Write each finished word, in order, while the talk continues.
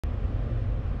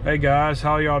Hey guys,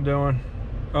 how y'all doing?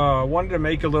 Wanted to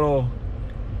make a little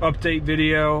update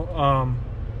video.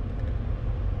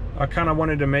 I kind of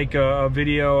wanted to make a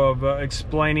video of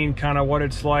explaining kind of what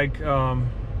it's like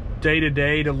day to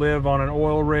day to live on an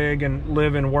oil rig and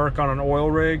live and work on an oil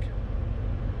rig.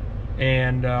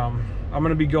 And I'm going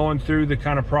to be going through the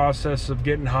kind of process of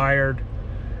getting hired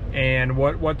and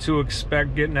what to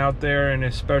expect getting out there, and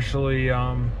especially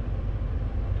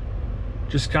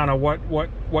just kind of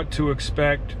what to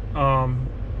expect. I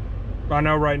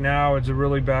know right now it's a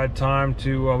really bad time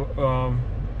to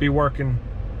be working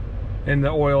in the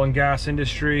oil and gas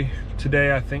industry.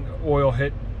 Today I think oil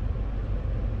hit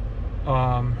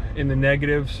in the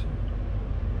negatives,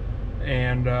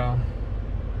 and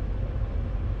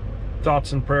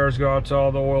thoughts and prayers go out to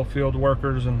all the oil field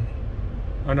workers. And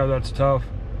I know that's tough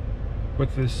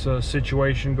with this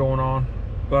situation going on,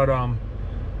 but I'm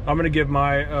going to give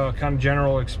my kind of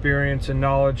general experience and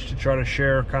knowledge to try to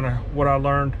share kind of what I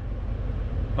learned.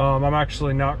 I'm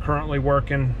actually not currently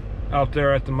working out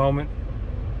there at the moment.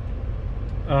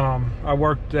 I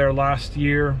worked there last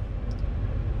year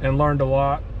and learned a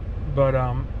lot, but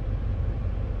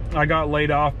I got laid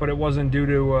off, but it wasn't due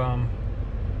to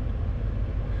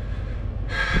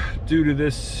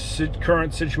this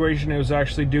current situation. It was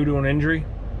actually due to an injury,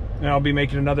 and I'll be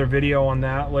making another video on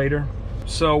that later.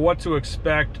 So what to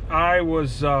expect? I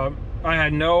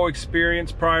had no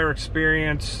prior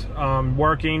experience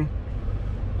working.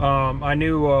 I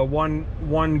knew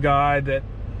one guy that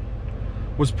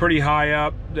was pretty high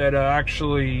up that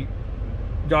actually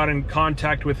got in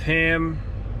contact with him,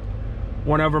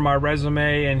 went over my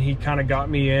resume, and he kind of got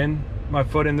me my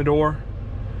foot in the door.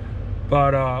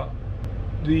 But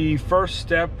the first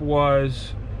step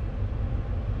was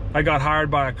I got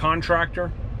hired by a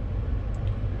contractor,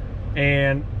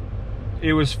 and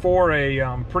it was for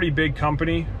a pretty big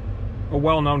company, a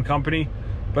well-known company,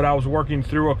 but I was working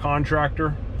through a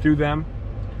contractor through them.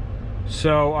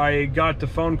 So I got the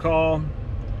phone call,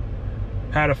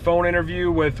 had a phone interview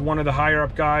with one of the higher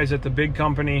up guys at the big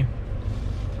company.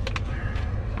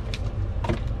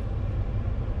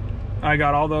 I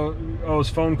got all those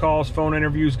phone calls, phone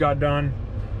interviews, got done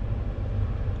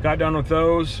with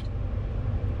those.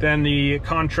 Then the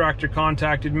contractor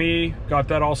contacted me, got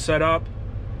that all set up,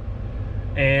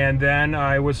 and then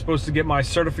I was supposed to get my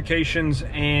certifications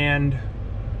and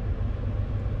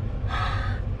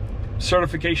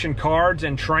certification cards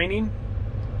and training.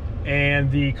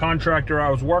 And the contractor I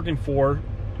was working for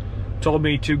told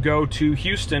me to go to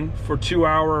Houston for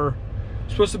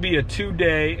supposed to be a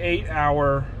 2-day,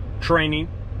 8-hour training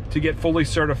to get fully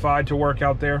certified to work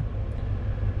out there.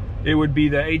 It would be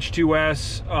the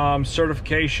H2S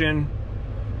certification,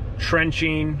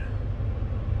 trenching,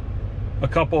 a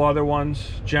couple other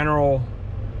ones, general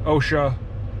OSHA,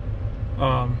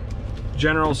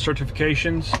 general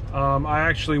certifications. I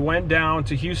actually went down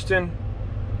to Houston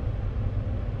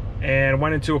and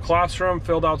went into a classroom,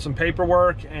 filled out some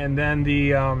paperwork, and then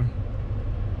the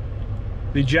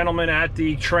gentleman at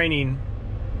the training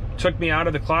took me out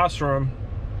of the classroom,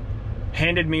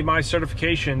 handed me my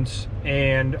certifications,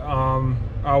 and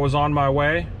I was on my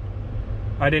way.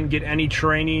 I didn't get any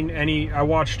training. I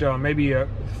watched maybe a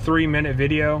 3-minute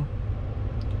video,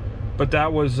 but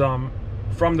that was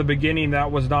from the beginning.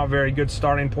 That was not a very good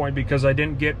starting point because I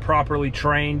didn't get properly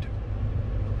trained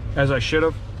as I should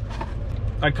have.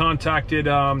 I contacted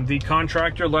the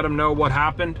contractor, let him know what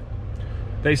happened.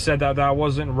 They said that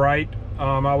wasn't right.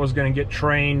 I was going to get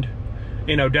trained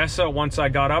in Odessa once I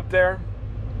got up there,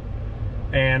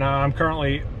 and I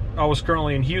was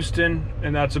currently in Houston,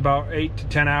 and that's about 8 to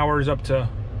 10 hours up to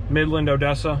Midland,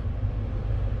 Odessa.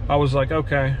 I was like,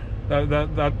 okay,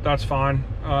 that's fine,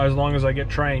 as long as I get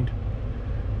trained.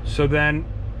 So then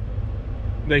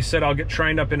they said I'll get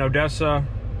trained up in Odessa.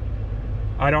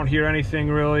 I don't hear anything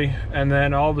really, and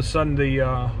then all of a sudden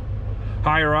the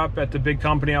higher up at the big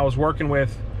company I was working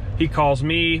with, he calls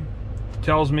me,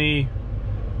 tells me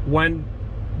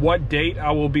what date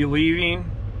I will be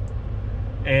leaving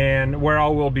and where I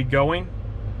will be going.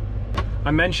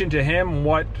 I mentioned to him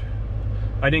I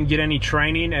didn't get any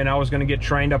training and I was going to get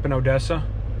trained up in Odessa,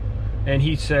 and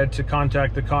he said to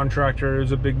contact the contractor. It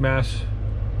was a big mess.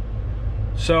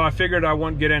 So I figured I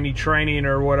wouldn't get any training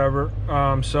or whatever.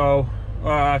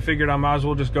 I figured I might as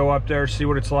well just go up there, see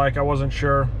what it's like. I wasn't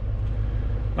sure.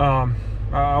 I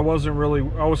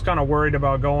was kind of worried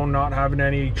about going, not having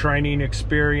any training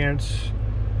experience,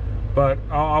 but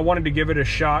I wanted to give it a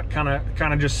shot, kind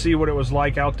of just see what it was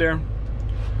like out there.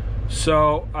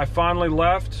 So I finally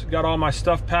left, got all my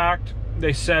stuff packed.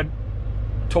 They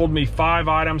told me 5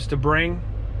 items to bring.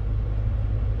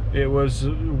 It was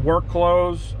work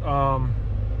clothes,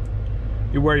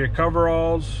 You wear your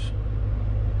coveralls,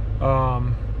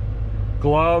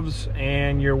 gloves,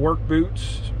 and your work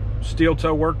boots, steel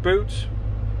toe work boots.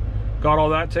 Got all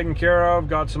that taken care of.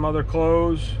 Got some other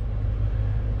clothes,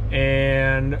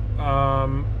 and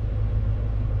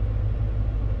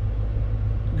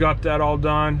got that all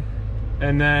done.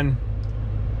 And then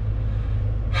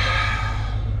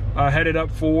I headed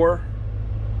up for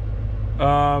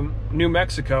New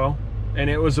Mexico, and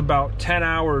it was about 10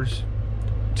 hours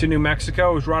to New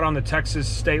Mexico. It was right on the Texas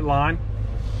state line.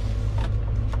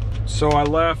 So I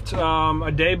left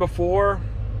a day before,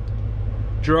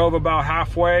 drove about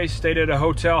halfway, stayed at a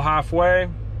hotel halfway,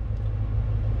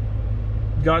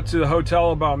 got to the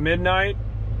hotel about midnight,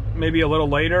 maybe a little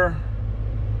later,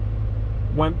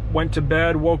 went to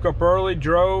bed, woke up early,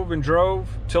 drove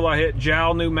till I hit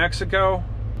Jal, New Mexico.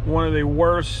 One of the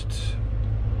worst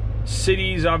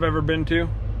cities I've ever been to.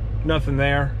 Nothing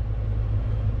there,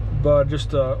 but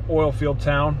just a oil field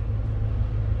town.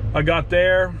 I got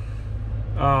there,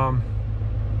 I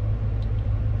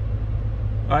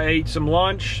ate some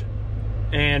lunch,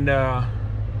 and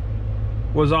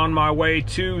was on my way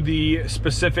to the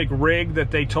specific rig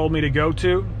that they told me to go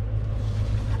to.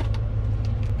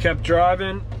 Kept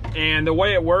driving, and the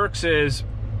way it works is,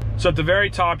 so at the very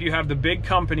top you have the big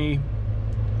company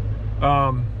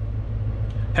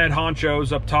head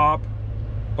honchos up top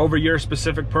over your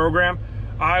specific program.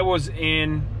 I was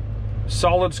in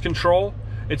solids control.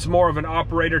 It's more of an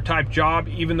operator type job,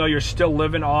 even though you're still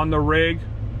living on the rig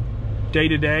day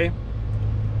to day.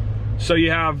 So you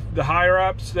have the higher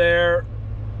ups there,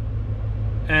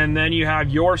 and then you have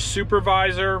your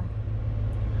supervisor,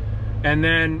 and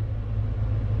then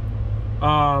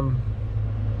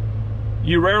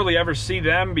you rarely ever see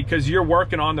them because you're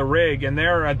working on the rig, and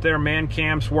they're at their man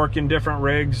camps working different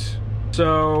rigs.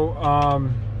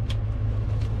 So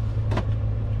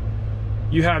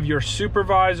you have your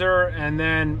supervisor, and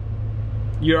then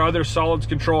your other solids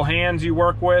control hands you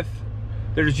work with.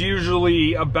 There's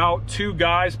usually about 2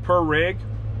 guys per rig.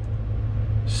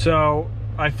 So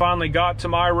I finally got to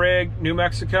my rig, New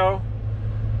Mexico.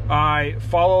 I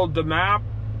followed the map,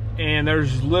 and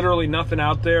there's literally nothing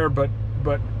out there but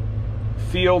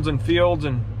fields and fields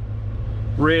and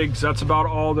rigs. That's about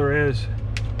all there is.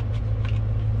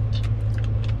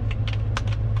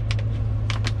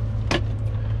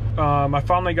 I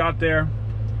finally got there.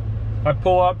 I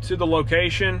pull up to the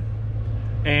location,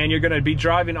 and you're going to be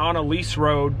driving on a lease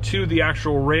road to the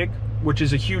actual rig, which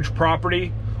is a huge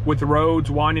property with roads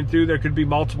winding through. There could be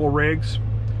multiple rigs.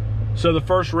 So the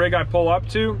first rig I pull up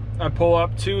to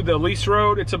the lease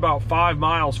road. It's about 5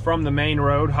 miles from the main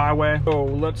road highway. So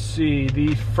let's see,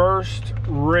 the first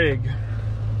rig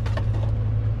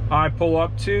I pull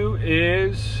up to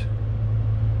is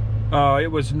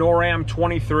it was NORAM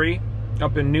 23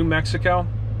 up in New Mexico,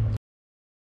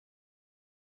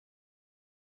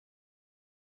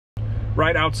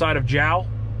 right outside of Jal.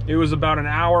 It was about an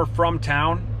hour from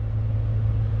town,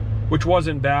 which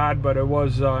wasn't bad, but it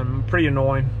was pretty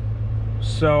annoying.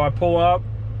 So I pull up,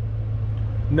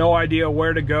 no idea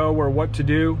where to go or what to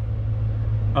do.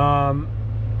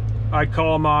 I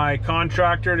call my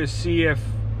contractor to see if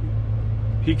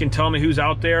he can tell me who's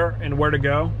out there and where to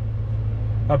go.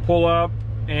 I pull up,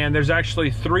 and there's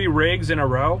actually 3 rigs in a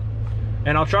row,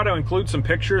 and I'll try to include some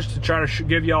pictures to try to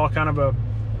give y'all kind of a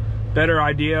better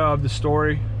idea of the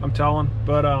story I'm telling.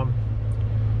 But I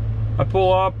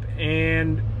pull up,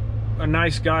 and a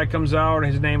nice guy comes out.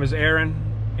 His name is Aaron,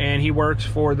 and he works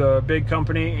for the big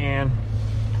company, and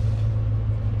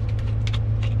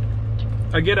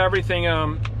I get everything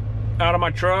out of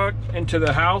my truck into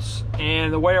the house.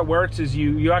 And the way it works is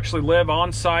you actually live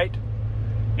on site,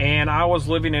 and I was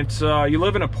living, you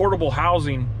live in a portable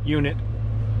housing unit,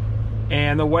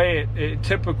 and the way it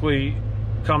typically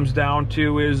comes down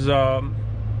to is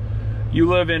you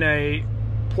live in a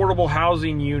portable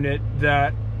housing unit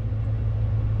that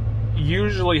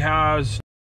usually has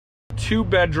 2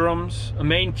 bedrooms, a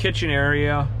main kitchen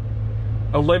area,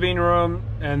 a living room,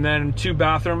 and then 2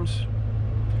 bathrooms.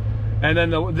 And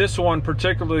then this one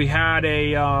particularly had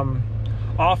a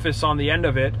office on the end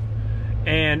of it.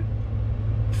 And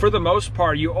for the most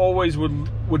part, you always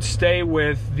would stay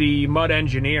with the mud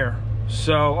engineer.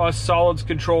 So us solids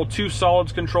control, 2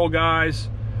 solids control guys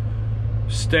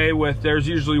stay with, there's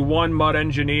usually 1 mud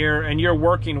engineer, and you're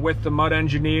working with the mud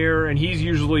engineer, and he's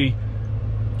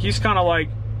kind of like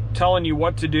telling you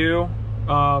what to do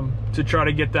to try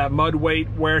to get that mud weight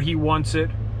where he wants it,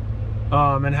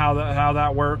 and how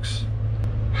that works.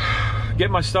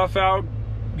 Get my stuff out,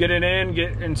 get it in,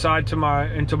 get inside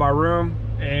into my room,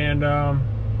 and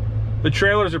the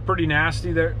trailers are pretty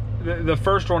nasty. the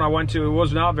first one I went to, it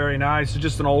was not very nice. It's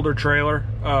just an older trailer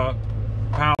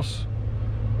house.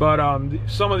 But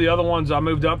some of the other ones I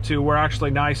moved up to were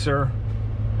actually nicer.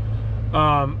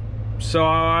 So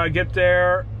I get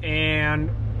there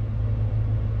and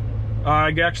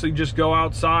I actually just go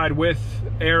outside with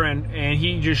Aaron, and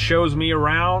he just shows me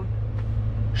around,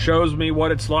 shows me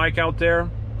what it's like out there.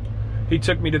 He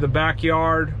took me to the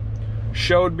backyard,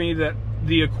 showed me that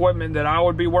the equipment that I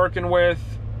would be working with,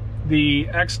 the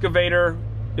excavator.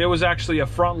 It was actually a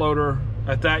front loader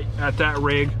at that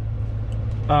rig.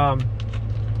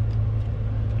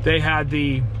 They had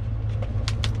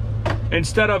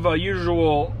instead of a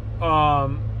usual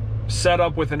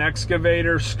setup with an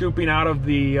excavator scooping out of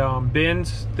the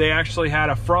bins, they actually had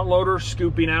a front loader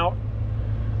scooping out,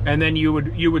 and then you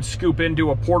would scoop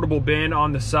into a portable bin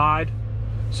on the side.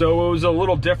 So it was a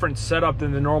little different setup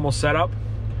than the normal setup.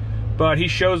 But he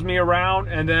shows me around,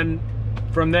 and then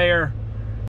from there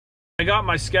I got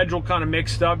my schedule kind of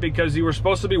mixed up because you were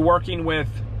supposed to be working with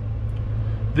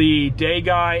the day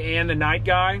guy and the night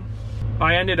guy.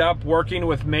 I ended up working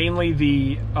with mainly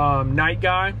the night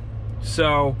guy.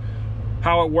 So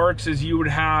how it works is you would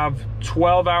have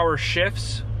 12-hour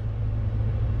shifts,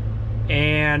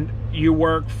 and you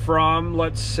work from,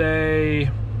 let's say,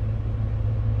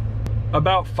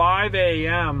 about 5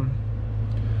 a.m.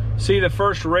 See, the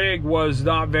first rig was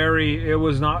not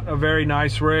a very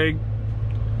nice rig.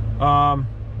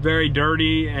 Very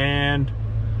dirty, and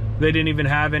they didn't even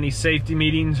have any safety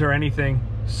meetings or anything.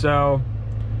 So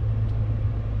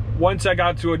once I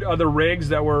got to other rigs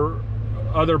that were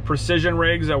other precision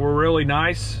rigs that were really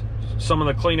nice, some of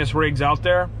the cleanest rigs out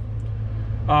there,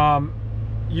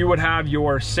 you would have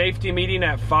your safety meeting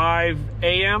at 5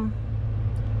 a.m.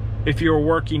 if you were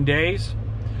working days,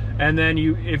 and then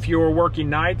if you were working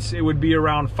nights, it would be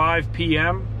around 5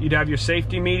 p.m. you'd have your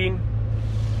safety meeting,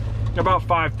 about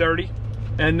 5:30,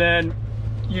 and then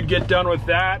you'd get done with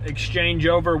that, exchange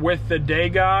over with the day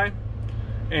guy,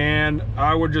 and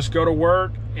I would just go to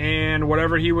work, and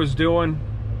whatever he was doing,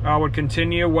 I would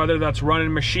continue, whether that's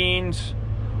running machines,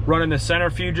 running the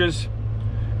centrifuges.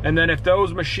 And then if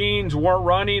those machines weren't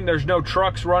running, there's no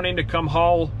trucks running to come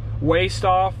haul waste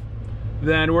off,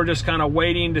 then we're just kind of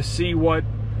waiting to see what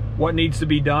needs to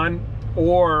be done.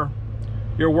 Or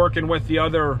you're working with the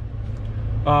other,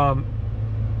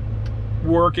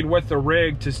 working with the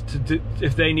rig to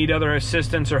if they need other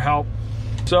assistance or help.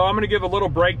 So I'm going to give a little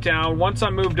breakdown. Once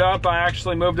I moved up, I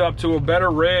actually moved up to a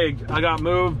better rig. I got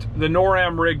moved, the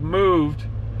NORAM rig moved.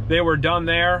 They were done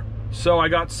there. So I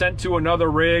got sent to another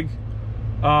rig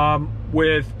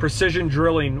with precision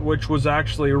drilling, which was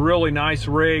actually a really nice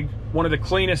rig. One of the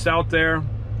cleanest out there.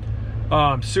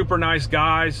 Super nice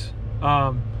guys.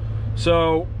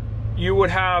 So you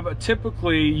would have,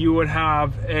 typically you would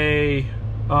have a,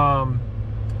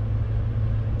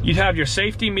 you'd have your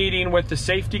safety meeting with the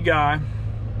safety guy.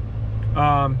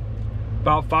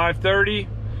 About 5:30,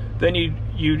 then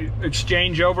you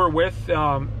exchange over with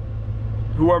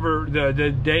whoever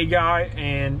the day guy,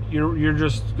 and you're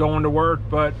just going to work.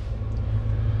 But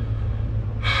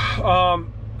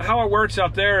how it works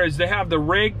out there is they have the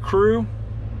rig crew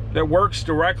that works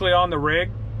directly on the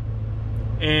rig,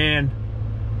 and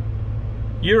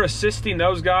you're assisting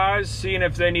those guys, seeing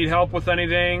if they need help with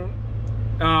anything.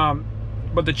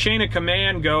 But the chain of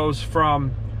command goes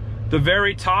from the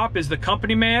very top is the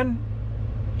company man.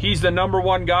 He's the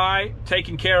 #1 guy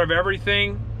taking care of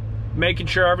everything, making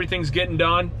sure everything's getting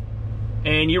done,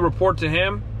 and you report to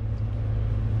him.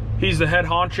 He's the head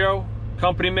honcho,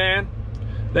 company man.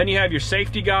 Then you have your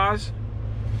safety guys.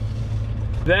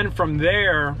 Then from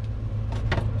there,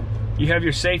 you have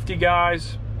your safety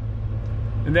guys.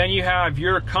 And then you have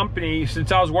your company. Since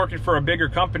I was working for a bigger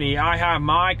company, I have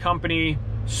my company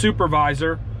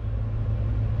supervisor.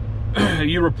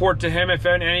 You report to him if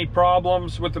any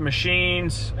problems with the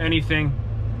machines, anything.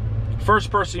 First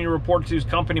person you report to is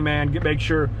company man. Make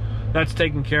sure that's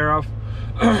taken care of.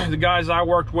 The guys I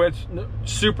worked with,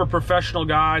 super professional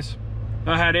guys.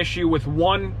 I had issue with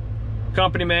one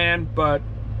company man, but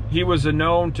he was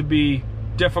known to be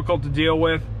difficult to deal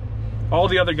with. All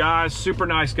the other guys, super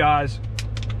nice guys.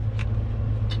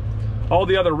 All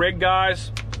the other rig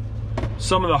guys,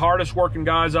 some of the hardest working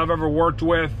guys I've ever worked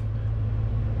with.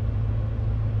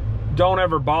 Don't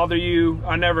ever bother you.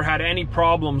 I never had any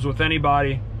problems with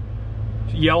anybody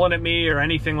yelling at me or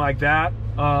anything like that.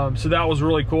 So that was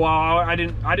really cool. I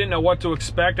didn't know what to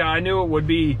expect. I knew it would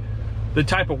be the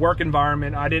type of work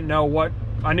environment. I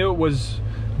knew it was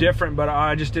different, but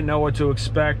I just didn't know what to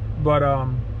expect. But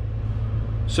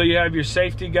so you have your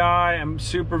safety guy and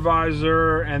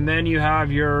supervisor, and then you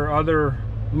have your other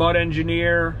mud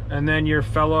engineer, and then your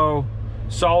fellow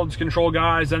solids control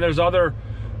guys. And there's other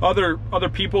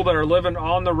people that are living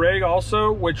on the rig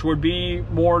also, which would be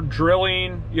more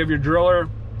drilling. You have your driller.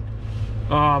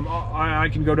 I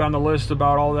can go down the list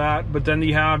about all that, but then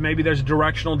you have, maybe there's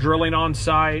directional drilling on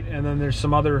site, and then there's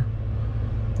some other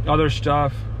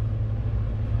stuff.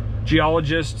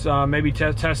 Geologists, maybe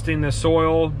testing the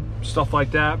soil, stuff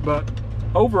like that. But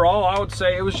overall, I would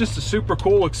say it was just a super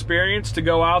cool experience to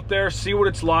go out there, see what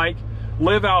it's like,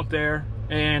 live out there,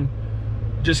 and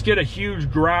just get a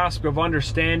huge grasp of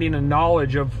understanding and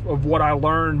knowledge of what I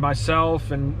learned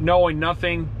myself, and knowing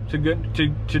nothing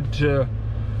to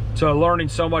learning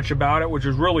so much about it, which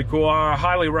is really cool. I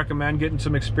highly recommend getting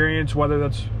some experience, whether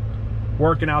that's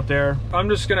working out there. I'm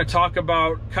just going to talk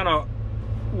about kind of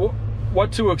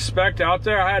what to expect out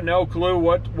there. I had no clue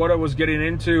what I was getting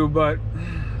into, but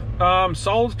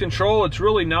solids control, it's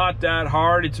really not that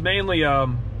hard. It's mainly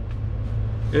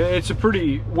it's a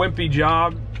pretty wimpy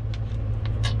job.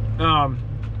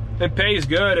 It pays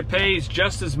good. It pays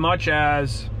just as much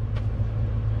as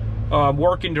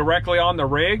working directly on the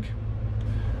rig.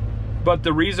 But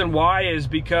the reason why is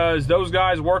because those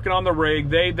guys working on the rig,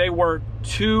 they work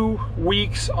 2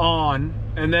 weeks on,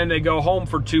 and then they go home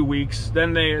for 2 weeks.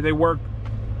 Then they work,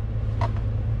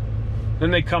 then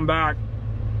they come back.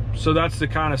 So that's the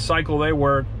kind of cycle they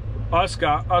work. Us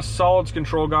solids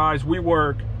control guys, we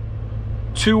work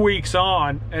 2 weeks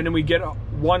on, and then we get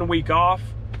 1 week off,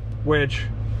 which,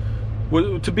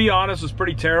 to be honest, was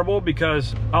pretty terrible,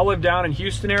 because I live down in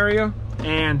Houston area,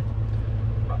 and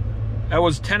it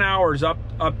was 10 hours up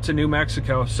to New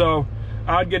Mexico. So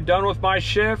I'd get done with my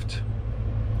shift,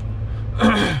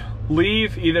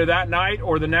 leave either that night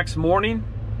or the next morning,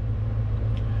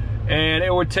 and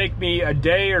it would take me a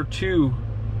day or two.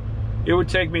 It would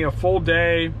take me a full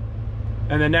day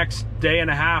and the next day and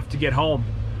a half to get home.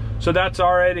 So that's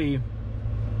already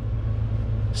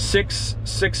six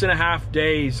and a half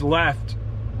days left.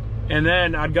 And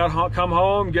then I'd come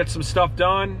home, get some stuff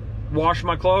done, wash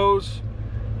my clothes,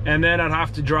 and then I'd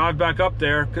have to drive back up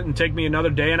there. Couldn't take me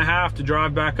another day and a half to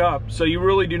drive back up. So you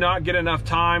really do not get enough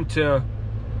time to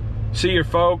see your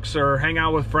folks or hang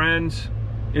out with friends.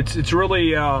 It's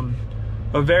really a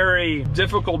very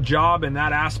difficult job in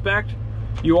that aspect.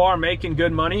 You are making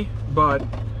good money, but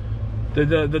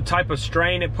the type of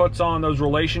strain it puts on those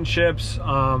relationships,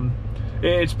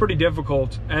 it's pretty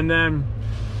difficult. And then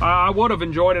I would have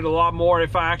enjoyed it a lot more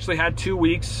if I actually had 2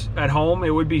 weeks at home. It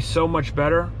would be so much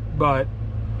better, but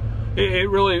you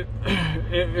really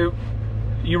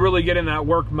get in that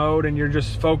work mode, and you're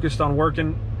just focused on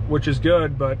working, which is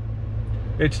good, but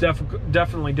it's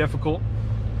definitely difficult.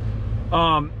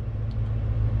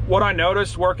 What I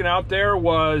noticed working out there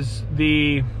was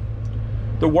the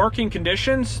working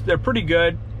conditions. They're pretty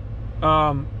good.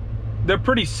 They're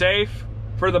pretty safe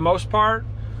for the most part.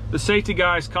 The safety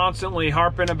guys constantly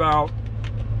harping about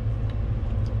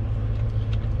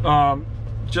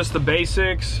just the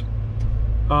basics.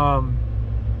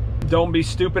 Don't be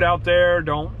stupid out there.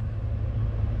 Don't,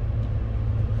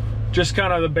 just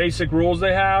kind of the basic rules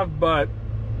they have. But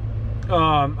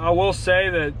I will say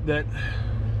that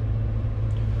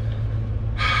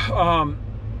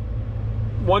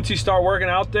once you start working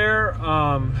out there,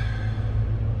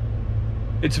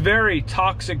 it's a very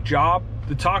toxic job.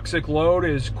 The toxic load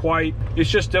is it's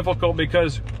just difficult,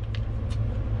 because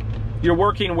you're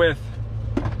working with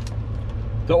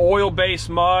the oil-based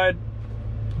mud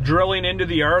drilling into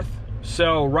the earth.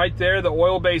 So right there, the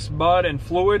oil-based mud and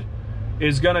fluid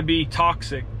is going to be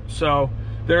toxic. So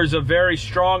there's a very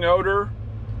strong odor.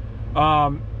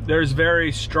 There's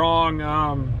very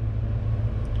strong,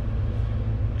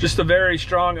 just a very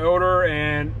strong odor.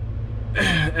 And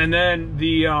then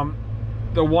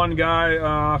the one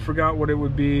guy, I forgot what it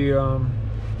would be,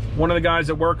 one of the guys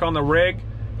that work on the rig,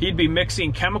 he'd be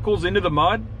mixing chemicals into the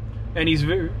mud, and he's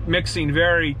mixing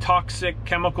very toxic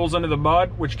chemicals into the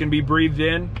mud, which can be breathed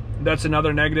in. That's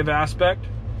another negative aspect.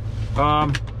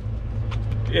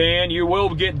 And you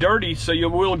will get dirty, so you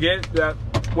will get that.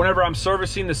 Whenever I'm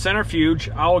servicing the centrifuge,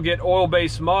 I will get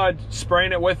oil-based mud,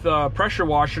 spraying it with a pressure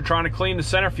washer, trying to clean the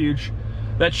centrifuge.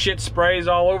 That shit sprays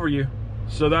all over you.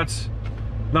 So that's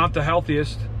not the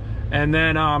healthiest. And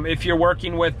then if you're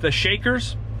working with the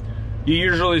shakers, you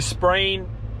usually spraying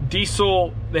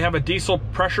diesel. They have a diesel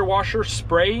pressure washer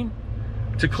spraying.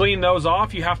 To clean those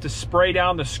off, you have to spray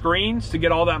down the screens to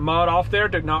get all that mud off there,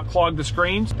 to not clog the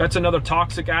screens. That's another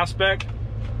toxic aspect,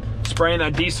 spraying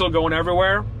that diesel going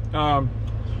everywhere.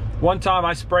 One time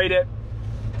I sprayed it,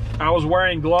 I was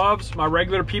wearing gloves, my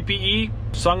regular PPE,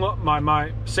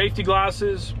 my safety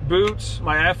glasses, boots,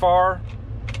 my FR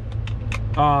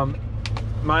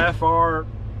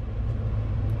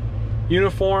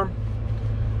uniform,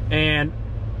 and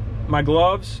my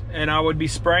gloves, and I would be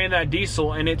spraying that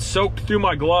diesel, and it soaked through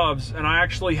my gloves, and I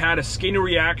actually had a skin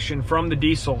reaction from the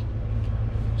diesel.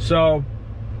 So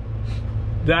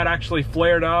that actually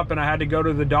flared up, and I had to go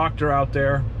to the doctor out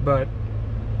there. But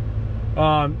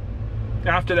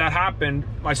after that happened,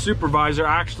 my supervisor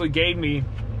actually gave me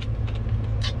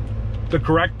the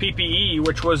correct PPE,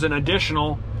 which was an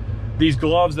additional, these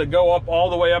gloves that go up all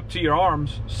the way up to your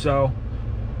arms. So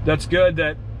that's good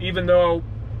that even though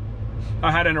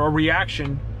I had a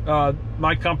reaction,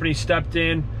 my company stepped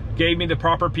in, gave me the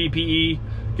proper PPE,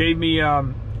 gave me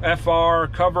FR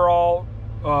coverall,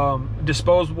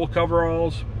 disposable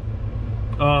coveralls,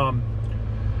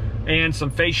 and some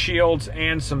face shields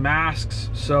and some masks.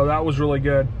 So that was really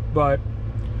good. But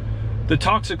the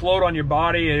toxic load on your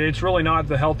body, it's really not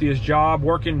the healthiest job.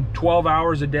 Working 12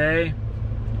 hours a day,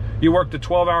 you work the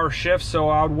 12-hour shift. So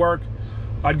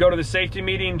I'd go to the safety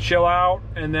meeting, chill out,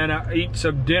 and then I eat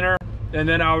some dinner, and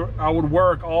then I would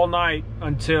work all night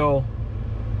until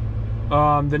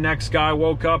the next guy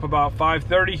woke up about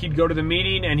 5:30. He'd go to the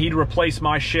meeting and he'd replace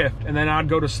my shift, and then I'd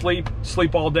go to sleep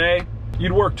all day.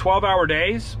 You'd work 12-hour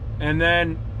days, and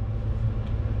then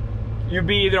you'd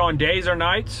be either on days or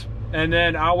nights. And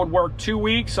then I would work 2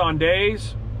 weeks on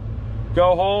days,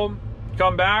 go home,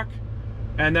 come back,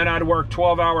 and then I'd work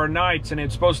 12-hour nights, and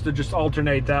it's supposed to just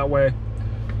alternate that way.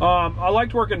 I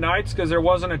liked working nights because there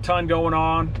wasn't a ton going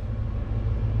on,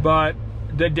 but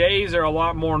the days are a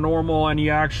lot more normal, and you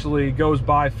actually goes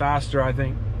by faster, I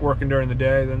think, working during the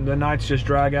day. Then the nights just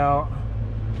drag out.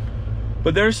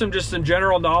 But there's some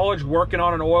general knowledge working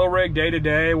on an oil rig day to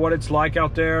day, what it's like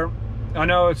out there. I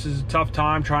know it's a tough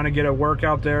time trying to get a work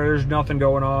out there. There's nothing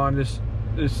going on. It's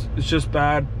just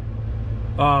bad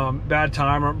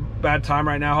time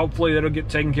right now. Hopefully it'll get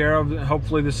taken care of.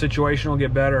 Hopefully the situation will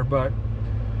get better. But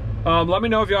let me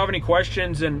know if you have any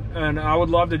questions, and I would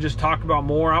love to just talk about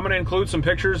more. I'm going to include some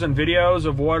pictures and videos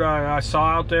of what I saw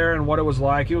out there and what it was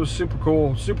like. It was super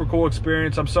cool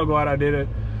experience. I'm so glad I did it,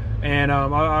 and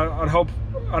I'd hope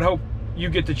you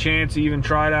get the chance to even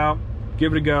try it out,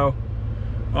 give it a go.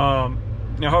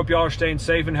 I hope y'all are staying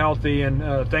safe and healthy,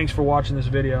 and thanks for watching this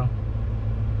video.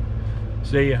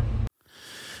 See ya.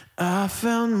 I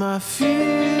found my fear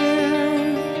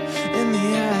in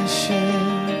the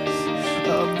ashes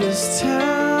of this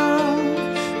town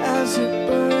as it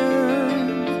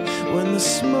burned, when the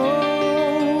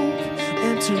smoke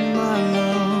entered my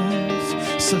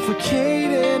lungs,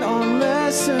 suffocated on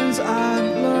lessons I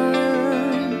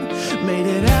learned, made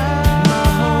it out.